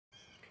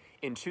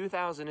In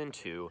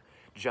 2002,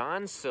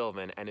 John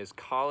Sylvan and his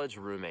college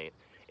roommate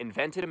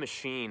invented a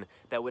machine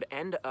that would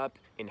end up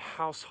in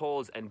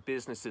households and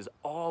businesses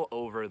all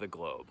over the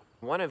globe.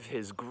 One of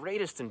his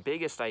greatest and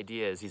biggest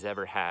ideas he's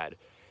ever had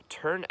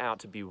turned out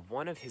to be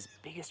one of his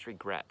biggest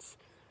regrets.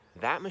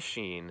 That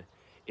machine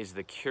is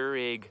the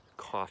Keurig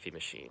coffee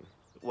machine.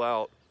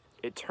 Well,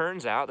 it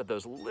turns out that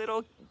those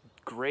little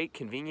great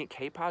convenient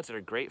K-Pods that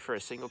are great for a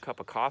single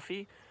cup of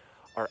coffee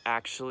are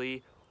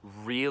actually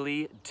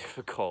really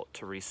difficult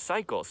to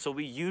recycle. So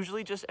we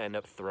usually just end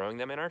up throwing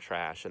them in our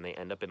trash and they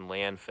end up in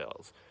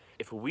landfills.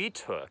 If we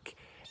took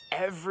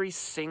every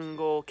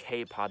single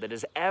K-Pod that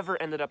has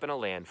ever ended up in a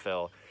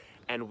landfill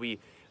and we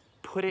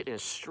put it in a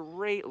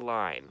straight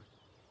line,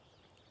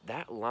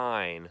 that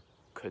line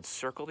could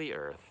circle the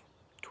earth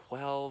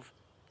 12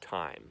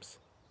 times.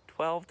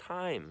 12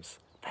 times.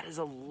 That is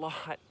a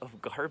lot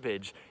of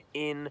garbage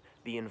in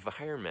the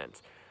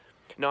environment.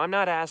 Now, I'm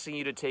not asking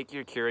you to take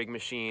your Keurig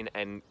machine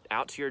and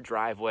out to your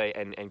driveway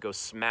and go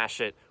smash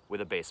it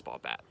with a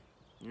baseball bat.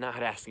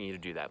 Not asking you to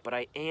do that, but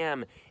I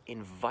am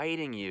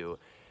inviting you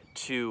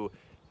to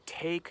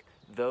take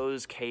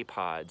those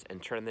K-Pods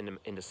and turn them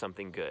into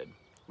something good.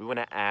 We want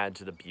to add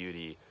to the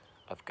beauty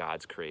of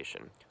God's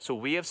creation. So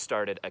we have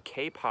started a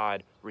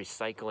K-Pod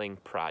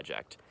recycling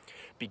project.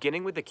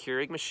 Beginning with the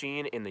Keurig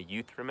machine in the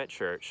youth room at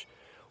church,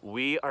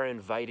 we are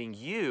inviting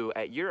you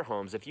at your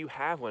homes, if you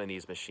have one of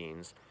these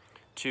machines,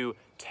 to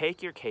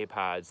take your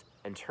K-Pods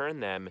and turn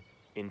them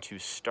into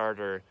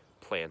starter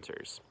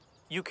planters.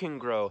 You can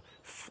grow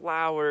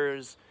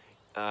flowers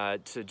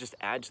to just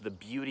add to the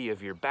beauty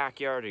of your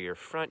backyard or your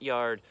front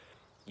yard.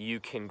 You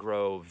can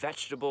grow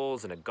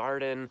vegetables in a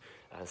garden,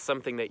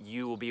 something that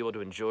you will be able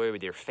to enjoy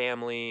with your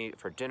family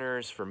for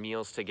dinners, for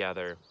meals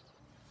together.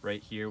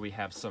 Right here we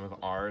have some of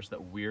ours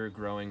that we're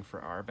growing for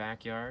our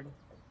backyard.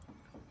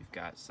 We've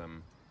got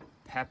some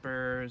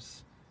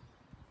peppers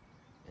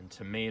and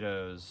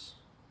tomatoes.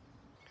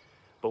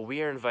 But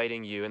we are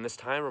inviting you in this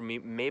time where we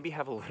maybe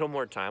have a little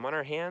more time on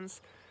our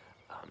hands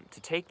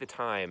to take the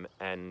time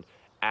and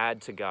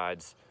add to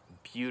God's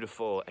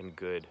beautiful and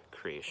good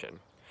creation.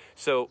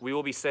 So we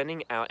will be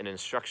sending out an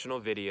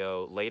instructional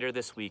video later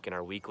this week in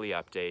our weekly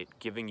update,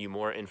 giving you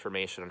more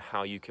information on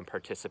how you can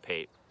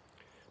participate.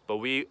 But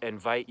we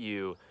invite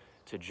you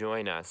to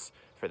join us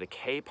for the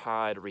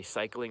K-Pod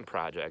Recycling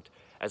Project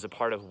as a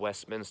part of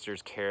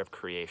Westminster's Care of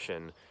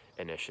Creation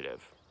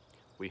initiative.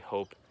 We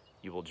hope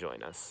you will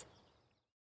join us.